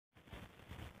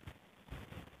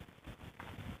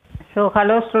So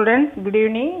hello students, good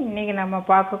evening. இன்னைக்கு நம்ம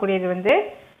பார்க்கக்கூடியது வந்து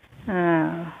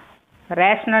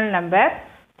ரேஷனல் நம்பர்,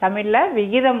 தமிழ்ல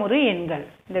விகிதமுறு எண்கள்.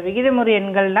 இந்த விகிதமுறு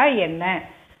எண்கள்னா என்ன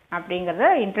அப்படிங்கறத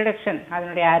இன்ட்ரோடக்ஷன்,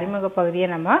 அதனுடைய அறிமுக பகுதியை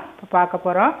நம்ம பார்க்க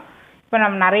போறோம். இப்போ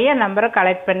நம்ம நிறைய நம்பரை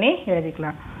கலெக்ட் பண்ணி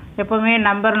எழுதிக்கலாம். எப்பவுமே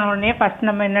நம்பர்னு உடனே ஃபர்ஸ்ட்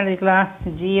நம்ம என்ன எழுதிக்கலாம்?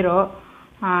 0,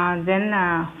 then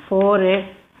 4,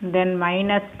 then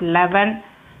 -11,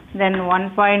 then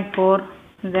 1.4,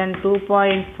 then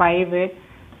 2.5,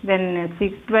 then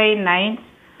 6/9,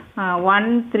 1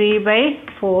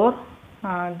 3/4,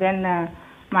 then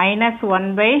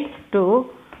 -1/2,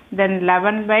 then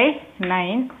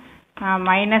 11/9,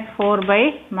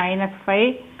 -4/-5,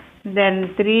 then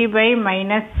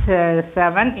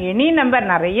 3/-7. Any number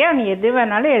நிறைய நீ எது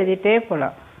வேணாலும் எழுதிட்டே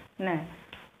போகலாம்.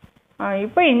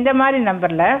 இப்போ இந்த மாதிரி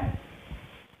நம்பரில்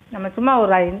நம்ம சும்மா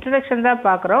ஒரு இன்ட்ரடக்ஷன் தான்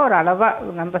பார்க்குறோம், ஒரு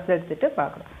அளவாக நம்பர்ஸ் எடுத்துகிட்டு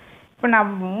பார்க்குறோம். இப்போ நான்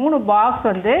 3 பாக்ஸ்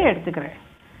வந்து எடுத்துக்கிறேன்.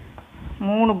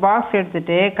 3 பாக்ஸ்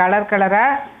எடுத்துகிட்டு கலராக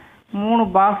 3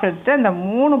 பாக்ஸ் எடுத்துகிட்டு அந்த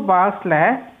 3 பாக்ஸில்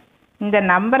இந்த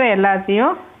நம்பரை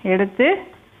எல்லாத்தையும் எடுத்து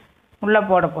உள்ளே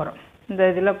போட போகிறோம். இந்த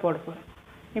இதில் போட போகிறோம்.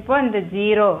 இப்போ இந்த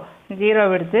 0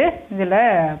 எடுத்து இதில்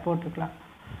போட்டுக்கலாம்.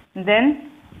 தென்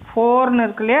 4ன்னு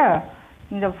இருக்கு இல்லையா,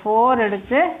 இந்த 4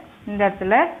 எடுத்து இந்த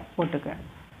இடத்துல போட்டுக்க.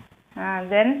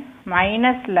 தென்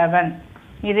 -11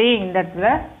 இதையும் இந்த இடத்துல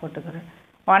போட்டுக்கிறேன்.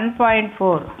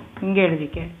 1.4 இங்கே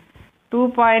எழுதிக்க.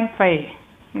 2.5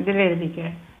 இதில் எழுதிக்க.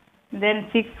 தென்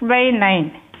 6/9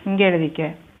 இங்கே எழுதிக்க.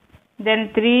 தென்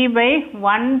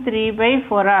 3/1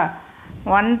 3/4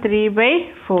 1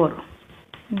 3/4.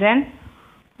 தென்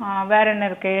வேறு என்ன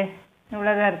இருக்கு?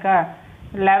 இவ்வளோதான் இருக்கா?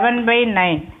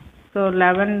 11/9. ஸோ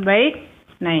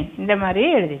 11/9 இந்த மாதிரி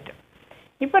எழுதிட்டோம்.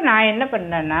 இப்போ நான் என்ன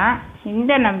பண்ணேன்னா,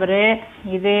 இந்த நம்பரு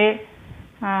இது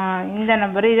இந்த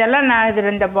நம்பரு இதெல்லாம் நான்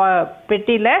இதில் இந்த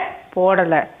பெட்டியில்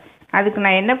போடலை. அதுக்கு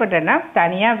நான் என்ன பண்ணுறேன்னா,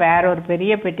 தனியாக வேற ஒரு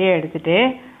பெரிய பெட்டியை எடுத்துகிட்டு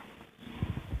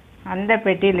அந்த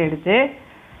பெட்டியில் எடுத்து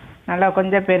நல்லா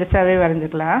கொஞ்சம் பெருசாகவே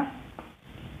வரைஞ்சிக்கலாம்.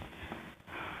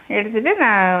 எடுத்துகிட்டு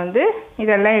நான் வந்து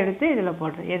இதெல்லாம் எடுத்து இதில்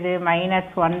போடுறேன். இது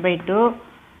 -1/2,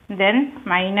 தென்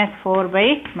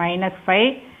 -4/-5,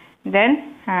 தென்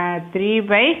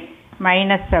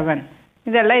 3/-7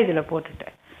 இதெல்லாம் இதில்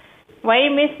போட்டுட்டேன். ஒய்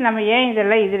மீன்ஸ் நம்ம ஏன்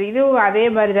இதெல்லாம் இதுவும் அதே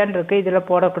மாதிரி தான் இருக்குது, இதில்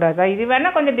போடக்கூடாதா? இது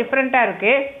வேணால் கொஞ்சம் டிஃப்ரெண்ட்டாக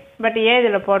இருக்குது, பட் ஏன்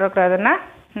இதில் போடக்கூடாதுன்னா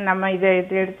நம்ம இதை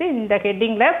எடுத்து இந்த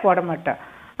ஹெட்டிங்கில் போட மாட்டோம்.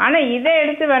 ஆனால் இதை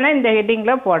எடுத்து வேணால் இந்த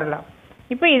ஹெட்டிங்கில் போடலாம்.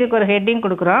 இப்போ இதுக்கு ஒரு ஹெட்டிங்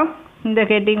கொடுக்குறோம். இந்த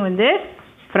ஹெட்டிங் வந்து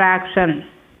ஃப்ராக்ஷன்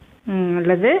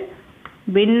அல்லது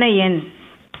பின்ன எண்.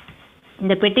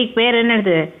 இந்த பெட்டிக்கு பேர்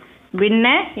என்னது? பின்ன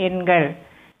எண்கள்.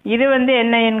 இது வந்து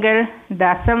என்ன எண்கள்?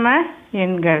 தசம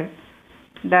எண்கள்.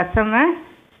 தசம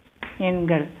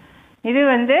எண்கள். இது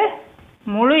வந்து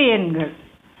முழு எண்கள்.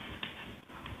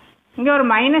 இங்கே ஒரு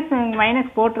மைனஸ்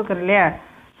போட்டிருக்குற இல்லையா?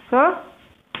 ஸோ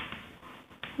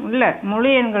இல்லை, முழு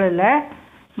எண்கள் இல்லை,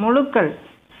 முழுக்கள்.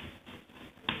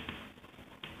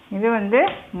 இது வந்து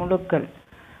முழுக்கள்.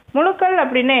 முழுக்கள்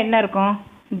அப்படின்னா என்ன இருக்கும்?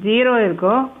 0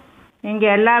 இருக்கும். இங்கே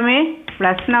எல்லாமே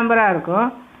ப்ளஸ் நம்பராக இருக்கும்.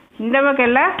 இந்த பக்கம்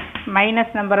எல்லாம்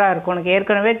மைனஸ் நம்பராக இருக்கும். உனக்கு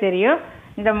ஏற்கனவே தெரியும்.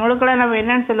 இந்த முழுக்களை நம்ம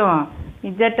என்னன்னு சொல்லுவோம்?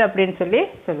 இஜெட் அப்படின்னு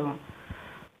சொல்லுவோம்.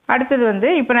 அடுத்தது வந்து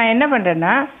இப்போ நான் என்ன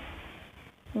பண்ணுறேன்னா,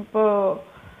 இப்போது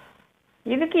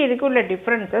இதுக்கு உள்ள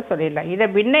டிஃப்ரென்ஸை சொல்லிடலாம். இதை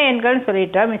பின்ன எண்கள்னு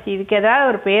சொல்லிட்டா, மிஸ் இதுக்கு ஏதாவது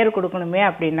ஒரு பேர் கொடுக்கணுமே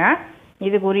அப்படின்னா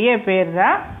இதுக்குரிய பேர்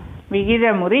தான்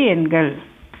விகிதமுறு எண்கள்.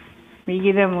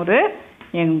 விகிதமுறு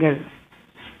எண்கள்.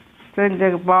 ஸோ இந்த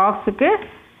பாக்ஸுக்கு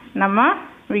நம்ம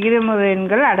விகிதமுறு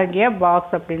எண்கள் அடங்கிய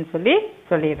பாக்ஸ் அப்படின்னு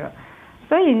சொல்லிடுறோம்.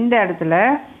 ஸோ இந்த இடத்துல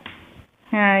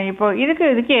இப்போ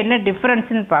இதுக்கு என்ன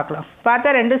டிஃப்ரென்ஸ்னு பார்க்கலாம். பார்த்தா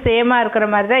ரெண்டும் சேமாக இருக்கிற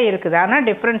மாதிரி தான் இருக்குது, ஆனால்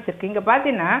டிஃப்ரென்ஸ் இருக்குது. இங்கே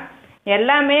பார்த்தீங்கன்னா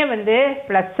எல்லாமே வந்து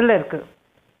ப்ளஸில் இருக்குது.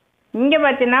 இங்கே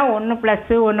பார்த்தீங்கன்னா 1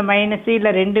 ப்ளஸ்ஸு 1 மைனஸு,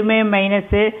 இல்லை ரெண்டுமே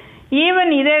மைனஸு.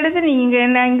 ஈவன் இதை எடுத்து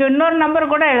நீங்கள் இங்கே இன்னொரு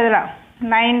நம்பர் கூட எழுதலாம்.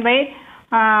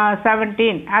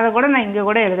 9/17 அதை கூட நான் இங்கே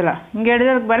கூட எழுதலாம். இங்கே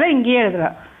எழுதுறதுக்கு பதிலாக இங்கேயே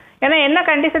எழுதலாம். ஏன்னா என்ன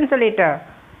கண்டிஷன் சொல்லிட்டோம்?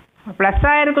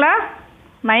 ப்ளஸ்ஸாக இருக்கலாம்,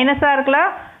 மைனஸாக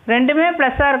இருக்கலாம், ரெண்டுமே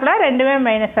ப்ளஸ்ஸாக இருக்கலாம், ரெண்டுமே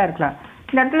மைனஸாக இருக்கலாம்.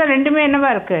 இந்த இடத்துல ரெண்டுமே என்னவா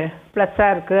இருக்குது?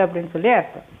 ப்ளஸ்ஸாக இருக்குது அப்படின்னு சொல்லி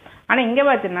அர்த்தம். ஆனால் இங்கே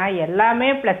பார்த்தீங்கன்னா எல்லாமே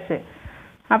ப்ளஸ்ஸு.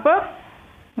 அப்போ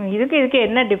இதுக்கு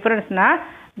என்ன டிஃப்ரென்ஸ்னால்,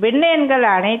 பின்ன எண்கள்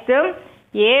அனைத்தும்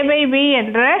a/b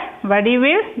என்ற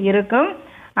வடிவில் இருக்கும்.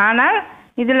 ஆனால்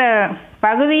இதில்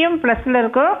பகுதியும் ப்ளஸில்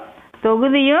இருக்கும்,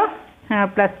 தொகுதியும்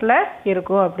ப்ளஸில்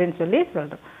இருக்கும் அப்படின்னு சொல்லி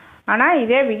சொல்கிறோம். ஆனால்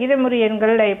இதே விகிதமுறு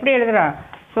எண்களில் எப்படி எழுதுகிறோம்?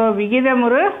 ஸோ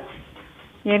விகிதமுறு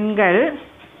எண்கள்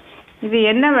இது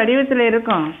என்ன வடிவத்தில்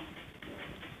இருக்கும்?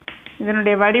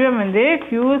 இதனுடைய வடிவம் வந்து q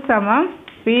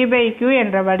p/q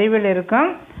என்ற வடிவில்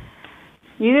இருக்கும்.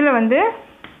 இதில் வந்து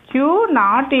q ≠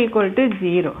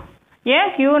 0. ஏன்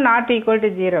q not equal to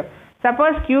 0?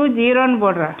 Suppose Q 0ன்னு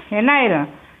போடுறோம், என்ன ஆயிரும்?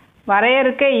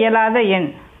 வரையறுக்க இயலாத எண்.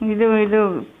 இது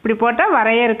இப்படி போட்டால்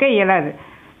வரையறுக்க இயலாது.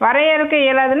 வரையறுக்க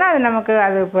இயலாதுன்னா அது நமக்கு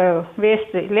அது இப்போ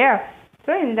வேஸ்ட்டு இல்லையா?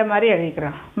 ஸோ இந்த மாதிரி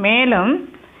எழுதிக்கிறோம். மேலும்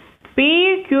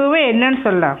PQவை என்னன்னு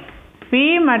சொல்லலாம்? P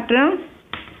மற்றும்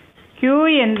Q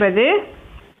என்பது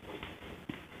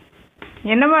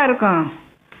என்னவா இருக்கும்?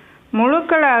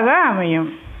 முழுக்களாக அமையும்.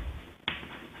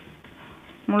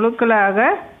 முழுக்களாக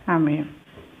அமையும்.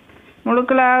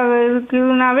 முழுக்களாக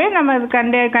இருக்குதுனாவே நம்ம இது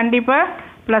கண்டிப்பாக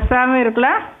ப்ளஸ்ஸாகவும்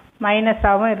இருக்கலாம்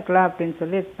மைனஸாகவும் இருக்கலாம் அப்படின்னு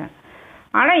சொல்லியிருக்கேன்.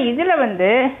 ஆனால் இதில் வந்து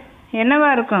என்னவா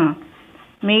இருக்கும்?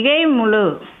 மிகை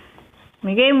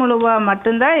முழுவாக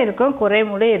மட்டும்தான் இருக்கும்,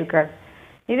 குறைமுழு இருக்காது.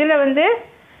 இதில் வந்து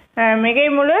மிகை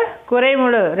முழு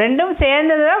குறைமுழு ரெண்டும்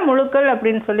சேர்ந்தது தான் முழுக்கள்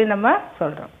அப்படின்னு சொல்லி நம்ம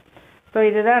சொல்கிறோம். ஸோ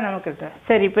இதுதான் நமக்கு.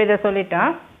 சரி, இப்போ இதை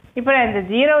சொல்லிட்டோம். இப்போ நான் இந்த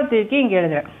 0 தூக்கி இங்கே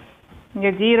எழுதுறேன்.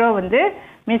 இங்கே 0 வந்து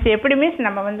மீன்ஸ் எப்படி மீன்ஸ்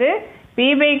நம்ம வந்து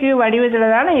P/Q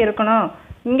வடிவத்தில் தானே இருக்கணும்.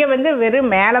 இங்கே வந்து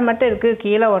வெறும் மேலே மட்டும் இருக்குது,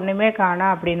 கீழே ஒன்றுமே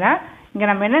காணோம் அப்படின்னா இங்கே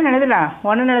நம்ம என்ன எழுதலாம்?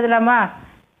 1 எழுதலாமா?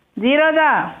 0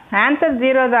 தான், ஆன்சர்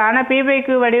 0 தான். ஆனால்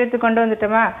P/Q வடிவத்துக்கு கொண்டு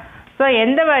வந்துட்டோமா? ஸோ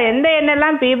எந்த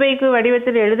எண்ணெல்லாம் P/Q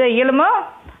வடிவத்தில் எழுத இயலுமோ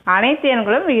அனைத்து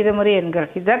எண்களும் விகிதமுறு எண்கள்.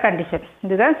 இதுதான் கண்டிஷன்.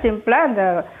 இதுதான் சிம்பிளாக அந்த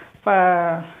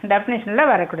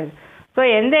டெஃபினேஷனில் வரக்கூடியது. ஸோ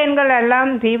எந்த எண்கள் எல்லாம்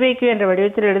P/Q என்ற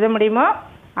வடிவத்தில் எழுத முடியுமோ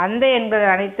அந்த எண்கள்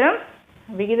அனைத்தும்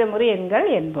விகிதமுறு எண்கள்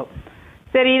என்போம்.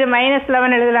 சரி, இது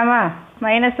 -11 எழுதலாமா?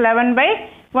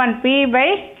 -11/1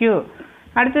 P/Q.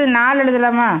 அடுத்தது 4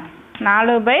 எழுதலாமா?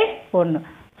 4/1.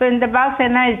 ஸோ இந்த பாக்ஸ்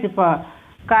என்ன ஆயிடுச்சு? இப்போ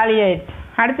காலி ஆயிடுச்சு.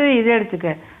 அடுத்தது இது எடுத்துக்க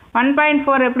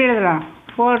 1.4 எப்படி எழுதலாம்?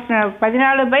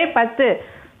 14/10.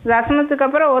 தசமத்துக்கு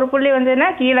அப்புறம் ஒரு புள்ளி வந்ததுன்னா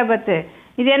கீழே 10.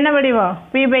 இது என்ன வடிவம்?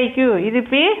 P/Q. இது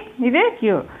P, இது Q.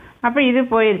 அப்போ இது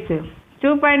போயிடுச்சு.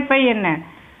 2.5 என்ன?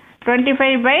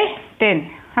 25/10.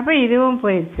 அப்போ இதுவும்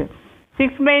போயிடுச்சு.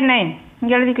 6/9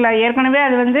 இங்கே எழுதிக்கலாம். ஏற்கனவே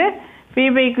அது வந்து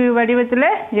P/Q வடிவத்தில்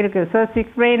இருக்குது. ஸோ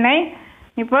 6/9.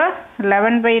 இப்போ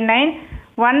 11/9.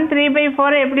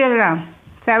 3/4 எப்படி எழுதலாம்?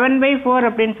 7/4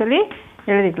 அப்படின்னு சொல்லி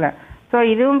எழுதிக்கலாம். ஸோ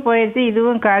இதுவும் போயிடுச்சு,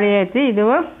 இதுவும் காலியாகிடுச்சு,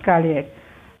 இதுவும் காலியாகிடுச்சு.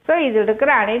 ஸோ இது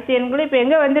இருக்கிற அனைத்து எண்களும் இப்போ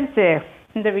எங்கே வந்துடுச்சு?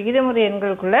 இந்த விகிதமுறு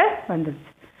எண்களுக்குள்ளே வந்துடுச்சு.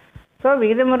 ஸோ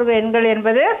விகிதமுறு எண்கள்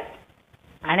என்பது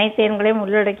அனைத்து எண்களையும்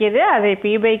உள்ளடக்கியது. அதை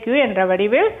P/Q என்ற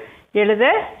வடிவில் எழுத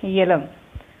இயலும்.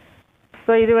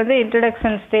 ஸோ இது வந்து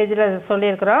இன்ட்ரடக்ஷன் ஸ்டேஜில்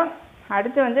சொல்லியிருக்கிறோம்.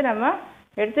 அடுத்து வந்து நம்ம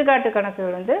எடுத்துக்காட்டு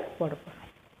கணக்குகள் வந்து போடுவோம்.